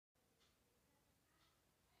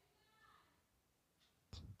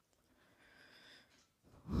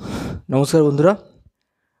নমস্কার বন্ধুরা,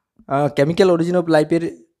 chemical origin of লাইফের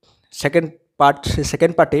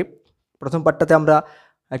সেকেন্ড পার্টে প্রথম পার্টটাতে আমরা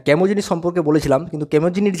কেমোজেনি সম্পর্কে বলেছিলাম, কিন্তু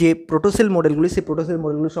কেমোজেনির যে প্রোটোসেল মডেলগুলি সেই প্রোটোসেল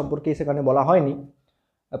মডেলগুলি সম্পর্কে সেখানে বলা হয়নি।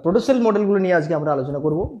 প্রোটোসেল মডেলগুলো নিয়ে আজকে আমরা আলোচনা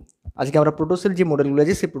করব। আজকে আমরা প্রোটোসেল যে মডেলগুলো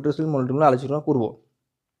আছে সেই প্রোটোসেল মডেলগুলো আলোচনা করব।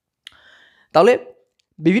 তাহলে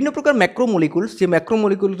বিভিন্ন প্রকার ম্যাক্রোমলিকুলস, যে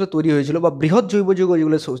ম্যাক্রোমলিকুলগুলো তৈরি হয়েছিল বা বৃহৎ জৈব যৌগ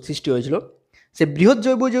যেগুলো সৃষ্টি হয়েছিল, সেই বৃহৎ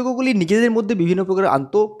জৈব যৌগগুলি নিজেদের মধ্যে বিভিন্ন প্রকার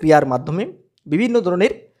আন্তঃক্রিয়ার মাধ্যমে বিভিন্ন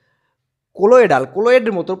ধরনের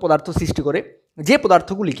কোলয়েডের মতো পদার্থ সৃষ্টি করে, যে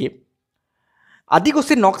পদার্থগুলিকে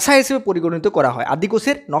আদিকোষের নকশা হিসেবে পরিগণিত করা হয়।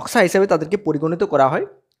 আদিকোষের নকশা হিসেবে তাদেরকে পরিগণিত করা হয়,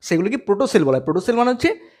 সেগুলিকে প্রোটোসেল বলা হয়। প্রোটোসেল মানে হচ্ছে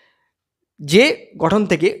যে গঠন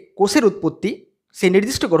থেকে কোষের উৎপত্তি, সেই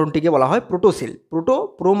নির্দিষ্ট গঠনটিকে বলা হয় প্রোটোসেল।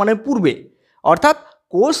 প্রো মানে পূর্বে, অর্থাৎ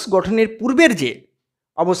কোষ গঠনের পূর্বের যে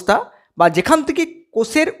অবস্থা বা যেখান থেকে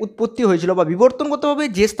কোষের উৎপত্তি হয়েছিল বা বিবর্তনগতভাবে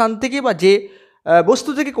যে স্থান থেকে বা যে বস্তু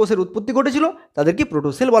থেকে কোষের উৎপত্তি ঘটেছিল তাদেরকে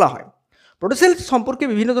প্রোটোসেল বলা হয়। প্রোটোসেল সম্পর্কে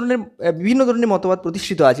বিভিন্ন ধরনের মতবাদ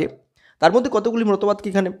প্রতিষ্ঠিত আছে। তার মধ্যে কতগুলি মতবাদকে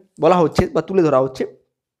এখানে বলা হচ্ছে বা তুলে ধরা হচ্ছে।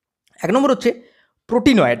 এক নম্বর হচ্ছে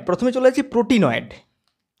প্রোটিনয়েড। প্রথমে চলে যাচ্ছি প্রোটিনয়েড।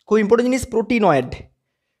 খুব ইম্পর্টেন্ট জিনিস প্রোটিনয়েড।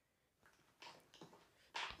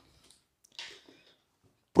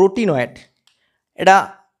 প্রোটিনয়েড এটা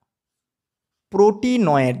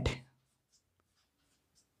প্রোটিনয়েড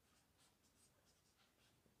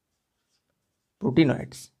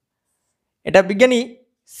প্রোটিনয়েডস এটা বিজ্ঞানী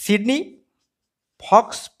সিডনি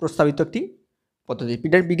ফক্স প্রস্তাবিত একটি পদ্ধতি।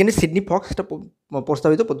 বিজ্ঞানী সিডনি ফক্স এটা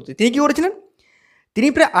প্রস্তাবিত পদ্ধতি। তিনি কী করেছিলেন? তিনি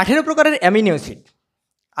প্রায় 18 প্রকারের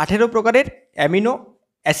অ্যামিনো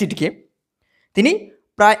অ্যাসিডকে তিনি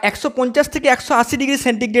প্রায় 150 থেকে 180 ডিগ্রি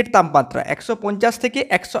সেন্টিগ্রেড তাপমাত্রা, 150 থেকে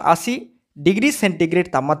 180 ডিগ্রি সেন্টিগ্রেড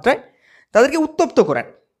তাপমাত্রায় তাদেরকে উত্তপ্ত করেন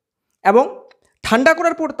এবং ঠান্ডা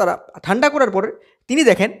করার পর তিনি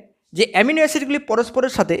দেখেন যে অ্যামিনো অ্যাসিডগুলি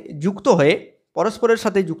পরস্পরের সাথে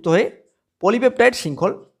যুক্ত হয়ে পলিপেপটাইড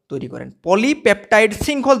শৃঙ্খল তৈরি করেন। পলিপেপটাইড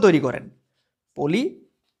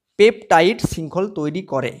শৃঙ্খল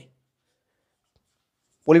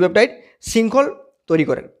তৈরি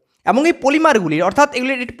করেন এবং এই পলিমারগুলির, অর্থাৎ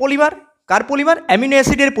এগুলির পলিমার, কার পলিমার? অ্যামিনো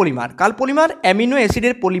অ্যাসিডের পলিমার। কার পলিমার? অ্যামিনো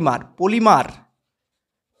অ্যাসিডের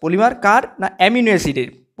পলিমার কার? না, অ্যামিনো অ্যাসিডের।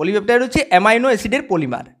 পলিপেপটাইড হচ্ছে অ্যামাইনো অ্যাসিডের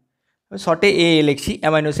পলিমার, শর্টে এ লিখছি,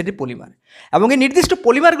 অ্যামাইনো অ্যাসিডের পলিমার। এবং এই নির্দিষ্ট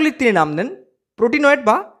পলিমারগুলির তিনি নাম দেন প্রোটিনয়েড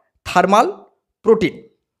বা থার্মাল প্রোটিন।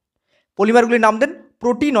 পলিমারগুলির নাম দেন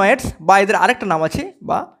প্রোটিনয়েডস, বা এদের আরেকটা নাম আছে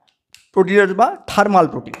বা প্রোটিনয়েড বা থার্মাল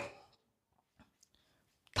প্রোটিন।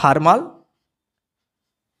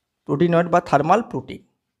 প্রোটিনয়েড বা থার্মাল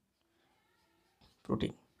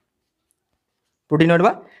প্রোটিনয়েড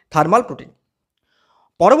বা থার্মাল প্রোটিন।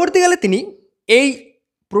 পরবর্তীকালে তিনি এই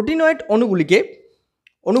প্রোটিনয়েড অণুগুলি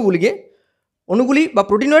বা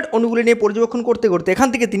প্রোটিনয়েড অণুগুলি নিয়ে পর্যবেক্ষণ করতে করতে এখান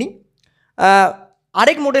থেকে তিনি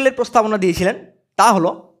আরেক মডেলের প্রস্তাবনা দিয়েছিলেন, তা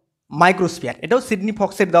হলো মাইক্রোস্ফিয়ার। এটাও সিডনি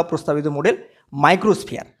ফক্সের দেওয়া প্রস্তাবিত মডেল,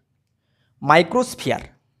 মাইক্রোস্ফিয়ার।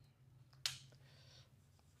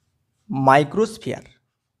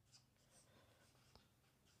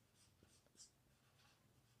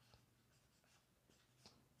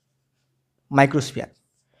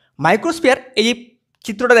 এই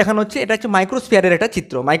চিত্রটা দেখানো হচ্ছে, এটা হচ্ছে মাইক্রোস্ফিয়ারের একটা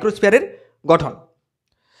চিত্র, মাইক্রোস্ফিয়ারের গঠন।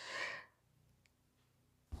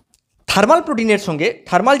 থার্মাল প্রোটিনের সঙ্গে,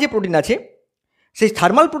 থার্মাল যে প্রোটিন আছে সেই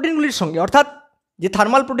থার্মাল প্রোটিনগুলির সঙ্গে, অর্থাৎ যে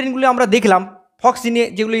থার্মাল প্রোটিনগুলি আমরা দেখলাম ফক্স যিনি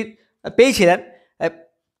যেগুলি পেয়েছিলেন,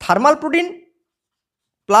 থার্মাল প্রোটিন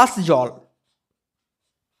প্লাস জল,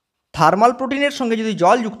 থার্মাল প্রোটিনের সঙ্গে যদি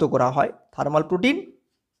জল যুক্ত করা হয়, থার্মাল প্রোটিন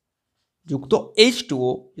যুক্ত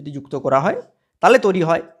H2O যদি যুক্ত করা হয় তাহলে তৈরি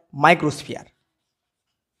হয় মাইক্রোস্ফিয়ার।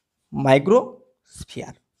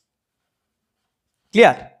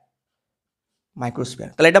 ক্লিয়ার? মাইক্রোস্ফিয়ার।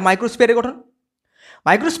 তাহলে এটা মাইক্রোস্ফিয়ারের গঠন।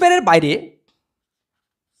 মাইক্রোস্ফিয়ারের বাইরে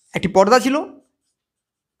একটি পর্দা ছিল,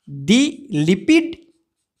 দ্বি লিপিড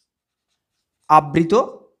আবৃত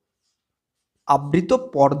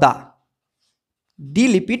পর্দা।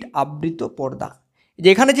 যে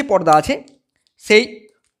এখানে যে পর্দা আছে সেই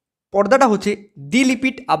পর্দাটা হচ্ছে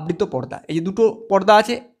দ্বিলিপিড আবৃত পর্দা। এই যে দুটো পর্দা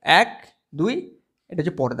আছে, 1, 2, এটা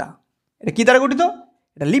হচ্ছে পর্দা। এটা কী দ্বারা গঠিত?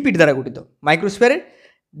 এটা লিপিড দ্বারা গঠিত। মাইক্রোস্ফিয়ারের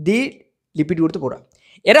দ্বিলিপিড গঠিত পর্দা।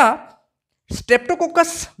 এরা স্ট্রেপ্টোকক্কাস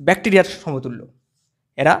ব্যাকটেরিয়ার সমতুল্য।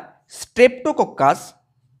 এরা স্ট্রেপ্টোকক্কাস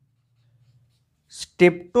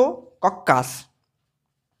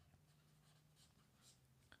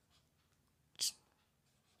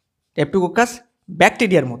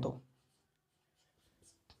ব্যাকটেরিয়ার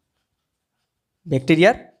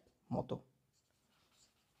মতো।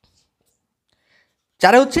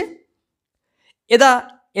 যারা হচ্ছে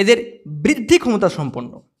এদের বৃদ্ধি ক্ষমতা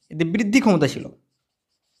সম্পন্ন, এদের বৃদ্ধি ক্ষমতা ছিল।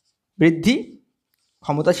 বৃদ্ধি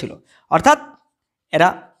ক্ষমতা ছিল, অর্থাৎ এরা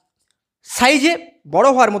সাইজে বড়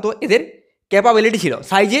হওয়ার মতো এদের ক্যাপাবিলিটি ছিল,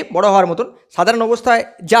 সাইজে বড় হওয়ার মতন সাধারণ অবস্থায়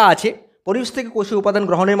যা আছে পরিবেশ থেকে কোষীয় উপাদান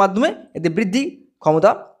গ্রহণের মাধ্যমে এদের বৃদ্ধি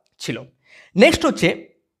ক্ষমতা ছিল। নেক্সট হচ্ছে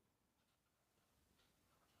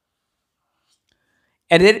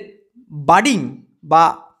এদের বাডিং বা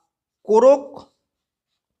কোরক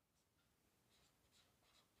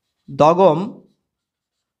দগম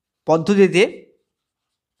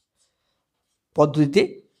পদ্ধতিতে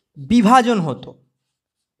বিভাজন হতো,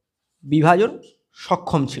 বিভাজন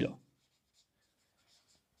সক্ষম ছিল,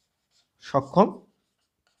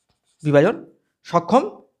 বিভাজন সক্ষম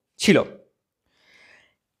ছিল।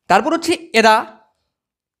 তারপর হচ্ছে এরা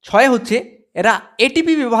 6 হচ্ছে এরা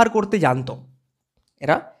এটিপি ব্যবহার করতে জানতো,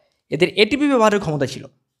 এদের এটিপি ব্যবহারের ক্ষমতা ছিল,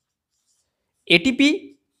 এটিপি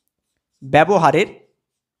ব্যবহারের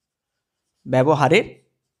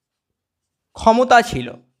ক্ষমতা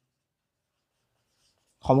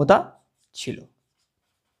ছিল,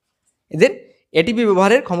 এদের এটিপি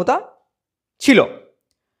ব্যবহারের ক্ষমতা ছিল।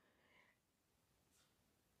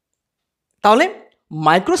 তাহলে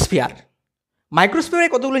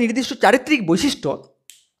মাইক্রোস্ফিয়ারের কতগুলো নির্দিষ্ট চারিত্রিক বৈশিষ্ট্য।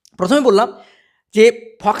 প্রথমে বললাম যে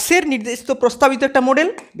ফক্সের নির্দিষ্ট প্রস্তাবিত একটা মডেল,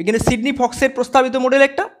 বিজ্ঞানী সিডনি ফক্সের প্রস্তাবিত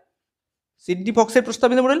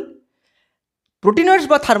মডেল, প্রোটিনয়েডস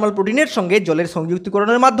বা থার্মাল প্রোটিনের সঙ্গে জলের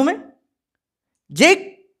সংযুক্তিকরণের মাধ্যমে যে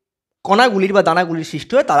কণাগুলির বা দানাগুলির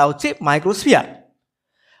সৃষ্টি হয় তারা হচ্ছে মাইক্রোস্ফিয়ার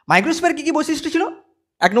কী কী বৈশিষ্ট্য ছিল?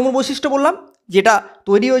 1 নম্বর বৈশিষ্ট্য বললাম যেটা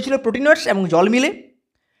তৈরি হয়েছিল প্রোটিনয়েডস এবং জল মিলে।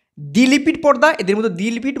 দ্বিলিপিড পর্দা, এদের মধ্যে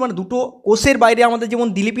দ্বিলিপিড মানে দুটো কোষের বাইরে আমাদের যেমন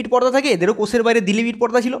দ্বিলিপিড পর্দা থাকে, এদেরও কোষের বাইরে দ্বিলিপিড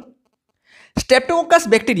পর্দা ছিল। Streptococcus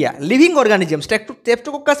bacteria, living organism,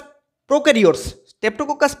 Streptococcus prokaryotes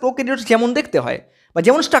যেমন দেখতে হয় বা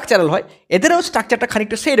যেমন স্ট্রাকচারাল হয়, এদেরও স্ট্রাকচারটা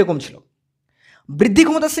খানিকটা সেই রকম ছিল। বৃদ্ধি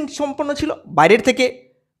ক্ষমতা সম্পন্ন ছিল, বাইরের থেকে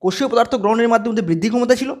কোষীয় পদার্থ গ্রহণের মাধ্যমে বৃদ্ধি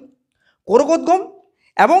ক্ষমতা ছিল। কোরকোদ্গম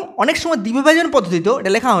এবং অনেক সময় দ্বিবিভাজন পদ্ধতিতেও,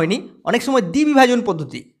 এটা লেখা হয়নি, অনেক সময় দ্বিবিভাজন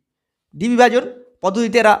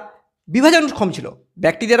পদ্ধতিতে এরা বিভাজনক্ষম ছিল।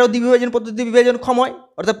 ব্যাকটেরিয়ারাও দ্বিবিভাজন পদ্ধতিতে বিভাজনক্ষম হয়,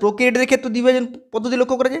 অর্থাৎ প্রোক্যারিওটের ক্ষেত্রে দ্বিবিভাজন পদ্ধতি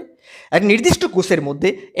লক্ষ্য করা যায়। এক নির্দিষ্ট কোষের মধ্যে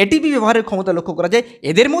এটিপি ব্যবহারের ক্ষমতা লক্ষ্য করা যায়,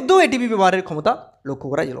 এদের মধ্যেও এটিপি ব্যবহারের ক্ষমতা লক্ষ্য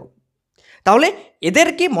করা গেল। তাহলে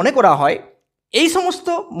এদেরকে মনে করা হয় এই সমস্ত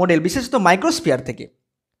মডেল, বিশেষত মাইক্রোস্ফিয়ার থেকে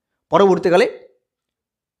পরবর্তীকালে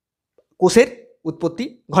কোষের উৎপত্তি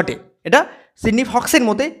ঘটে। এটা সিডনি ফক্সের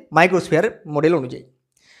মতে মাইক্রোস্ফিয়ার মডেল অনুযায়ী।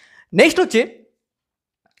 নেক্সট হচ্ছে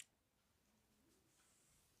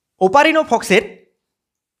ওপারিনো ফক্সের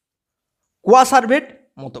কোয়াসারভেট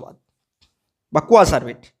মতবাদ বা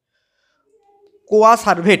কোয়াসারভেট।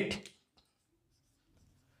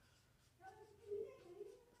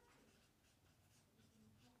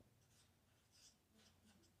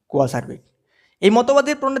 এই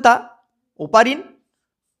মতবাদের প্রণেতা ওপারিন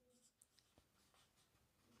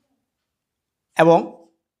এবং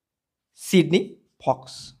সিডনি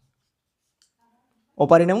ফক্স।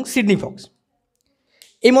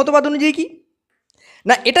 এই মতবাদ অনুযায়ী কি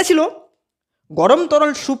না, এটা ছিল গরম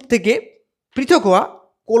তরল স্যুপ থেকে পৃথক হওয়া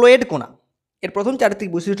কোলয়েড কণা। এর প্রথম চারিত্রিক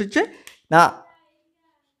বৈশিষ্ট্য হচ্ছে না,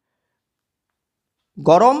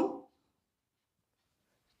 গরম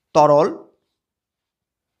তরল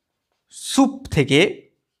স্যুপ থেকে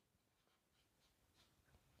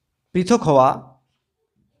পৃথক হওয়া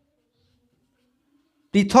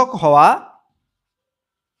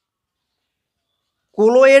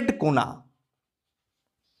কোলয়েড কণা।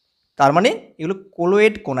 তার মানে এগুলো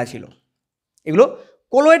কোলয়েড কণা ছিল, এগুলো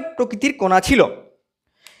কোলয়েড প্রকৃতির কণা ছিল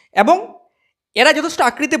এবং এরা যথেষ্ট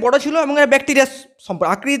আকৃতিতে বড় ছিল এবং এরা ব্যাকটেরিয়া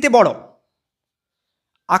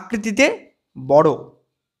আকৃতিতে বড়,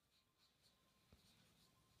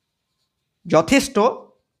 যথেষ্ট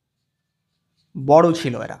বড়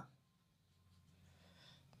ছিল এরা।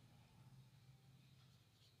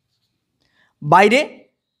 বাইরে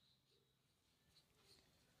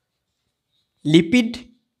লিপিড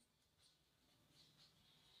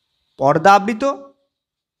পর্দা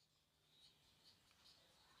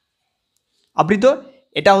আবৃত,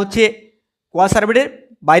 এটা হচ্ছে কোয়াসারভেটের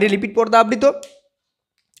বাইরে লিপিড পর্দা আবৃত।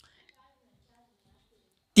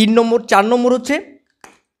 4 নম্বর হচ্ছে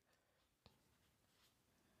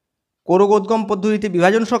কোরকোদ্গম পদ্ধতিতে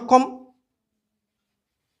বিভাজন সক্ষম,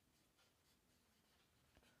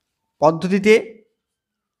 পদ্ধতিতে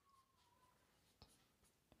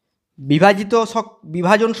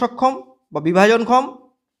বিভাজন সক্ষম বা বিভাজনক্ষম।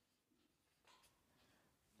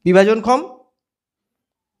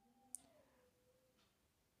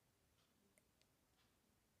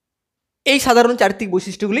 এই সাধারণ চারিত্রিক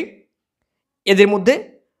বৈশিষ্ট্যগুলি এদের মধ্যে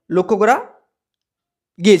লক্ষ্য করা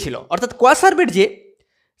গিয়েছিল। অর্থাৎ কোয়াসারভেট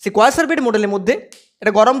সে কোয়াসারভেট মডেলের মধ্যে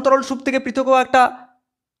এটা গরম তরল স্যুপ থেকে পৃথক হওয়া একটা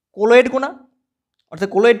কোলয়েড কণা, অর্থাৎ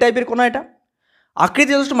কোলয়েড টাইপের কণা। এটা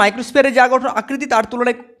আকৃতি যথেষ্ট মাইক্রোস্ফিয়ারের যা গঠন আকৃতি তার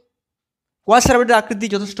তুলনায় কোয়াসার্ভেটের আকৃতি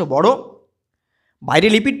যথেষ্ট বড়। বাইরে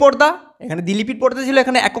লিপিড পর্দা, এখানে দ্বিলিপিড পর্দা ছিল,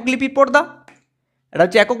 এখানে একক লিপিড পর্দা। এটা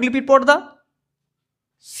হচ্ছে একক লিপিড পর্দা,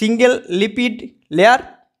 সিঙ্গেল লিপিড লেয়ার।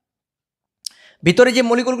 ভিতরে যে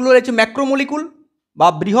মলিকুলগুলো রয়েছে ম্যাক্রোমলিকুল বা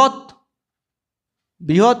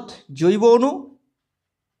বৃহৎ জৈব অণু,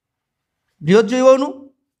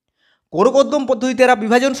 কোরকোদ্গম পদ্ধতিতে এরা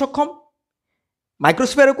বিভাজন সক্ষম।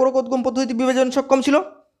 মাইক্রোস্ফিয়ারে কোরকোদ্গম পদ্ধতি বিভাজন সক্ষম ছিল।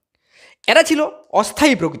 এরা ছিল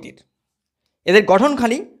অস্থায়ী প্রকৃতির, এদের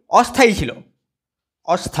গঠনখানি অস্থায়ী ছিল,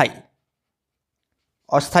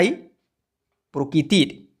 অস্থায়ী প্রকৃতির,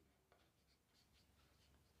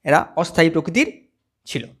 এরা অস্থায়ী প্রকৃতির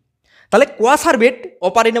ছিল। তাহলে কোয়াসার্ভেট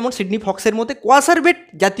অপারিনেমন সিডনি ফক্সের মতে কোয়াসার্ভেট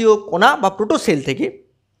জাতীয় কণা বা প্রোটোসেল থেকে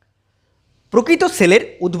প্রকৃত সেলের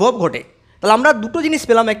উদ্ভব ঘটে। তাহলে আমরা দুটো জিনিস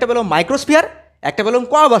পেলাম, একটা পেলাম মাইক্রোস্ফিয়ার, একটা পেলাম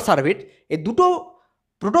কোয়াসার্ভেট। এই দুটো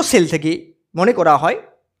প্রোটোসেল থেকে মনে করা হয়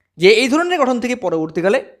যে এই ধরনের গঠন থেকে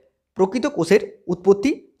পরবর্তীকালে প্রকৃত কোষের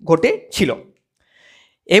উৎপত্তি ঘটেছিল।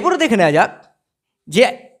 এরপরে দেখে নেওয়া যাক যে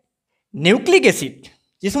নিউক্লিক অ্যাসিড,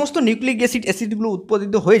 যে সমস্ত নিউক্লিক অ্যাসিডগুলো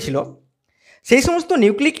উৎপাদিত হয়েছিল, সেই সমস্ত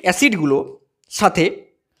নিউক্লিক অ্যাসিডগুলোর সাথে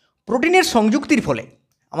প্রোটিনের সংযুক্তির ফলে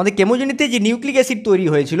আমাদের কেমোজেনিতে যে নিউক্লিক অ্যাসিড তৈরি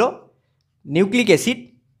হয়েছিল, নিউক্লিক অ্যাসিড,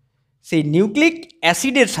 সেই নিউক্লিক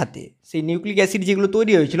অ্যাসিডের সাথে, সেই নিউক্লিক অ্যাসিড যেগুলো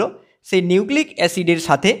তৈরি হয়েছিল, সেই নিউক্লিক অ্যাসিডের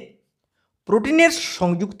সাথে প্রোটিনের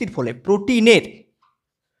সংযুক্তির ফলে, প্রোটিনের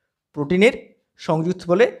সংযুক্তির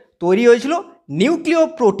ফলে তৈরি হয়েছিল নিউক্লিয়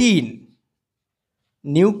প্রোটিন,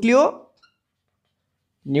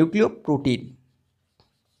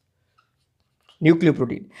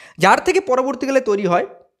 যার থেকে পরবর্তীকালে তৈরি হয়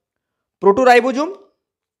প্রোটোরাইবোজোম,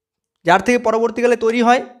 যার থেকে পরবর্তীকালে তৈরি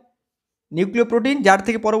হয় নিউক্লিয় প্রোটিন, যার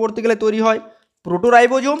থেকে পরবর্তীকালে তৈরি হয়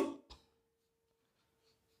প্রোটোরাইবোজোম,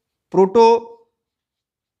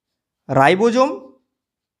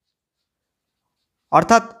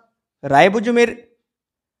 অর্থাৎ রাইবোজোমের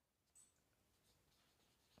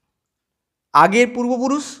আগের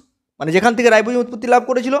পূর্বপুরুষ, মানে যেখান থেকে রাইবোজোম উৎপত্তি লাভ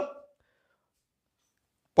করেছিল।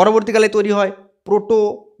 পরবর্তীকালে তৈরি হয়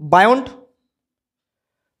প্রোটোবায়ন্ট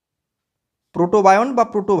বা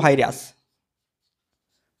প্রোটোভাইরাস,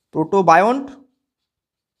 প্রোটোবিont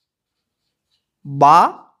বা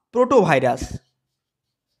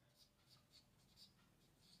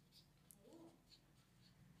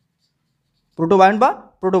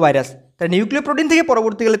প্রোটোভাইরাস। তাই নিউক্লিয় প্রোটিন থেকে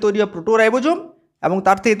পরবর্তীকালে তৈরি হয় প্রোটোরাইবোজোম এবং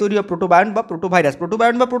তার থেকে তৈরি হয় প্রোটোবায়ন্ট বা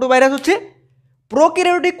প্রোটোভাইরাস হচ্ছে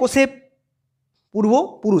প্রোক্যারিওটিক কোষের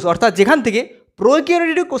পূর্বপুরুষ, অর্থাৎ যেখান থেকে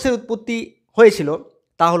প্রোক্যারিওটিক কোষের উৎপত্তি হয়েছিল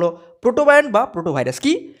তা হলো প্রোটোবায়ন্ট বা প্রোটোভাইরাস।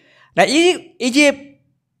 কি না, এই যে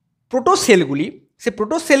প্রোটোসেলগুলি, সেই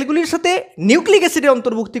প্রোটোসেলগুলির সাথে নিউক্লিক অ্যাসিডের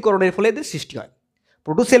অন্তর্ভুক্তিকরণের ফলে এদের সৃষ্টি হয়।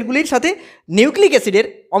 প্রোটোসেলগুলির সাথে নিউক্লিক অ্যাসিডের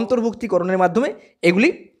অন্তর্ভুক্তিকরণের মাধ্যমে এগুলি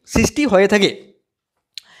সৃষ্টি হয়ে থাকে।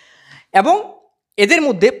 এবং এদের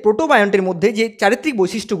মধ্যে প্রোটোবায়ন্টের মধ্যে যে চারিত্রিক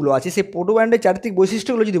বৈশিষ্ট্যগুলো আছে, সেই প্রোটোবায়ন্টের চারিত্রিক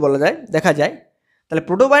বৈশিষ্ট্যগুলো যদি বলা যায়, দেখা যায়, তাহলে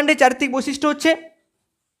প্রোটোবায়ন্টের চারিত্রিক বৈশিষ্ট্য হচ্ছে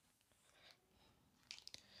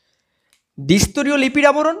দ্বিস্তরীয় লিপিড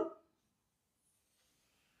আবরণ,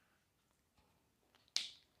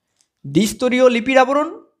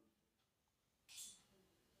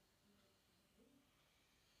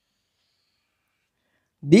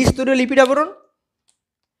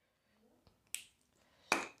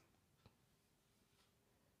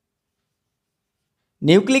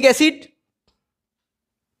 নিউক্লিক অ্যাসিড,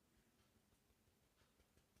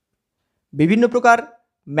 বিভিন্ন প্রকার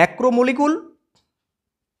ম্যাক্রোমলিকুল,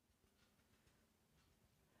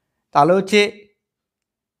 তাহলে হচ্ছে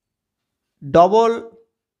ডবল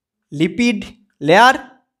লিপিড লেয়ার,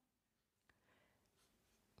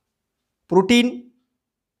 प्रोटीन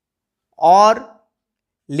और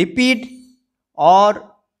लिपिड और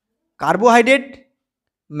कार्बोहाइड्रेट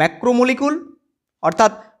मैक्रोमोलिकुल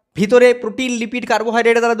अर्थात ভিতরে প্রোটিন লিপিড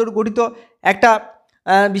কার্বোহাইড্রেট দ্বারা গঠিত একটা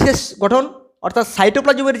বিশেষ গঠন অর্থাৎ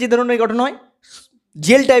সাইটোপ্লাজমের যে ধরনের গঠন হয়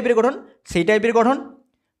জেল টাইপের গঠন সেই টাইপের গঠন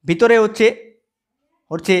ভিতরে হচ্ছে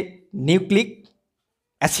নিউক্লিক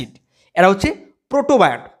অ্যাসিড এরা হচ্ছে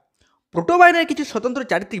প্রোটোবায়ন্ট। প্রোটোবায়ন্টের কিছু স্বতন্ত্র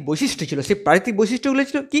চারিত্রিক বৈশিষ্ট্য ছিল সেই চারিত্রিক বৈশিষ্ট্যগুলো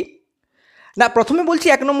ছিল কি না প্রথমে বলছি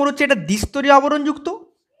এক নম্বর হচ্ছে এটা দ্বিস্তরীয় আবরণযুক্ত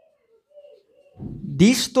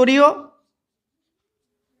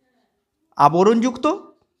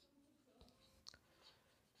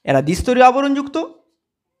এরা দ্বিস্তরীয় আবরণযুক্ত।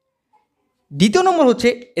 দ্বিতীয় নম্বর হচ্ছে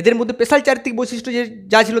এদের মধ্যে স্পেশাল চারিত্রিক বৈশিষ্ট্য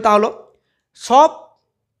যা ছিল তা হলো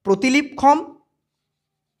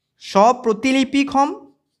স্বপ্রতিলিপিক্ষম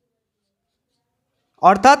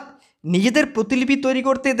অর্থাৎ নিজেদের প্রতিলিপি তৈরি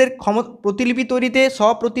করতে এদের প্রতিলিপি তৈরিতে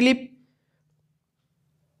স্বপ্রতিলিপ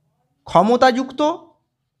ক্ষমতাযুক্ত,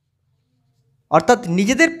 অর্থাৎ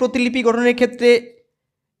নিজেদের প্রতিলিপি গঠনের ক্ষেত্রে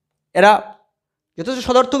এরা যথেষ্ট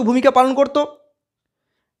সদর্থক ভূমিকা পালন করত।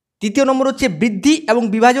 তৃতীয় নম্বর হচ্ছে বৃদ্ধি এবং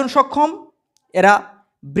বিভাজন সক্ষম, এরা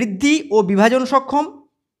বৃদ্ধি ও বিভাজন সক্ষম,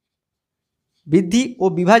 বৃদ্ধি ও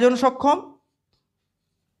বিভাজন সক্ষম,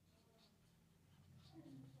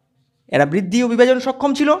 এরা বৃদ্ধি ও বিভাজন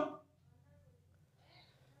সক্ষম ছিল,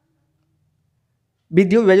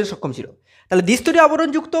 বৃদ্ধি ও বিভাজন সক্ষম ছিল। তাহলে দ্বিস্তরীয়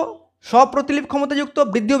আবরণযুক্ত, স্বপ্রতিলিপ ক্ষমতাযুক্ত,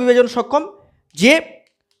 বৃদ্ধি ও বিভাজন সক্ষম যে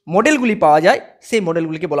মডেলগুলি পাওয়া যায় সেই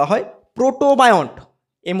মডেলগুলিকে বলা হয় প্রোটোবায়ন্ট।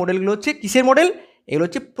 এই মডেলগুলো হচ্ছে কিসের মডেল? এগুলো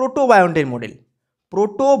হচ্ছে প্রোটোবায়ন্টের মডেল।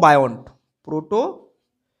 Protobiont,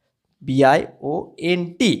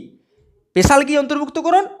 BIONT। স্পেশাল কি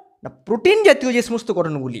অন্তর্ভুক্তকরণ না, প্রোটিন জাতীয় যে সমস্ত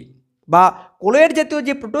গঠনগুলি বা কোলয়েড জাতীয়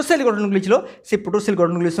যে প্রোটোসেল গঠনগুলি ছিল সেই প্রোটোসেল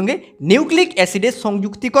গঠনগুলির সঙ্গে নিউক্লিক অ্যাসিডের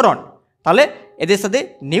সংযুক্তিকরণ। তাহলে এদের সাথে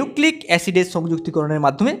নিউক্লিক অ্যাসিডের সংযুক্তিকরণের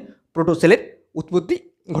মাধ্যমে প্রোটোসেলের উৎপত্তি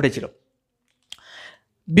ঘটেছিল।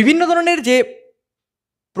 বিভিন্ন ধরনের যে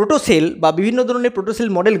প্রোটোসেল বা বিভিন্ন ধরনের প্রোটোসেল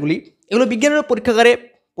মডেলগুলি, এগুলো বিজ্ঞানের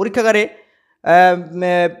পরীক্ষাগারে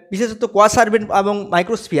বিশেষত কোয়াসার্ভেট এবং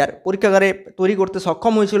মাইক্রোস্ফিয়ার পরীক্ষাগারে তৈরি করতে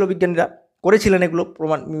সক্ষম হয়েছিল, বিজ্ঞানীরা করেছিলেন এগুলো,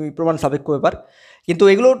 প্রমাণ সাপেক্ষ ব্যাপার। কিন্তু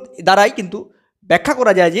এগুলোর দ্বারাই কিন্তু ব্যাখ্যা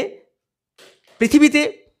করা যায় যে পৃথিবীতে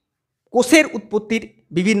কোষের উৎপত্তির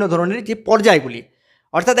বিভিন্ন ধরনের যে পর্যায়গুলি,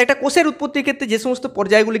 অর্থাৎ একটা কোষের উৎপত্তির ক্ষেত্রে যে সমস্ত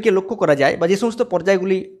পর্যায়গুলিকে লক্ষ্য করা যায় বা যে সমস্ত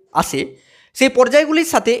পর্যায়গুলি আসে, সেই পর্যায়গুলির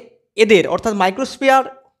সাথে এদের অর্থাৎ মাইক্রোস্ফিয়ার,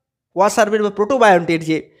 কোয়াসার্ভেট বা প্রোটোবায়ন্টের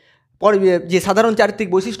যে সাধারণ চারিত্রিক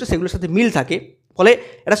বৈশিষ্ট্য সেগুলোর সাথে মিল থাকে। ফলে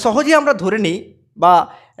এটা সহজেই আমরা ধরে নিই বা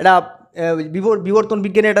এটা বিবর্তন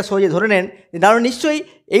বিজ্ঞানে এটা সহজে ধরে নেন যে তারা নিশ্চয়ই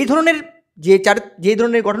এই ধরনের যে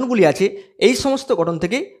ধরনের গঠনগুলি আছে এই সমস্ত গঠন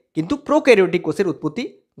থেকে কিন্তু প্রোক্যারিওটিক কোষের উৎপত্তি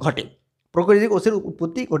ঘটে, প্রোক্যারিওটিক কোষের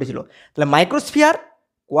উৎপত্তি ঘটেছিল। তাহলে মাইক্রোস্ফিয়ার,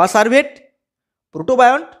 কোয়াসার্ভেট,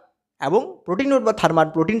 প্রোটোবায়ন্ট এবং প্রোটিনোড বা থার্মাল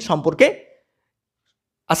প্রোটিন সম্পর্কে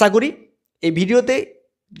আশা করি এই ভিডিওতে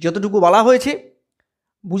যতটুকু বলা হয়েছে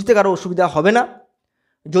বুঝতে কারো অসুবিধা হবে না।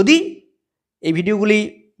 যদি এই ভিডিওগুলি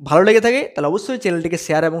ভালো লেগে থাকে তাহলে অবশ্যই চ্যানেলটিকে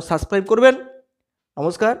শেয়ার এবং সাবস্ক্রাইব করবেন।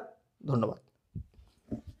 নমস্কার, ধন্যবাদ।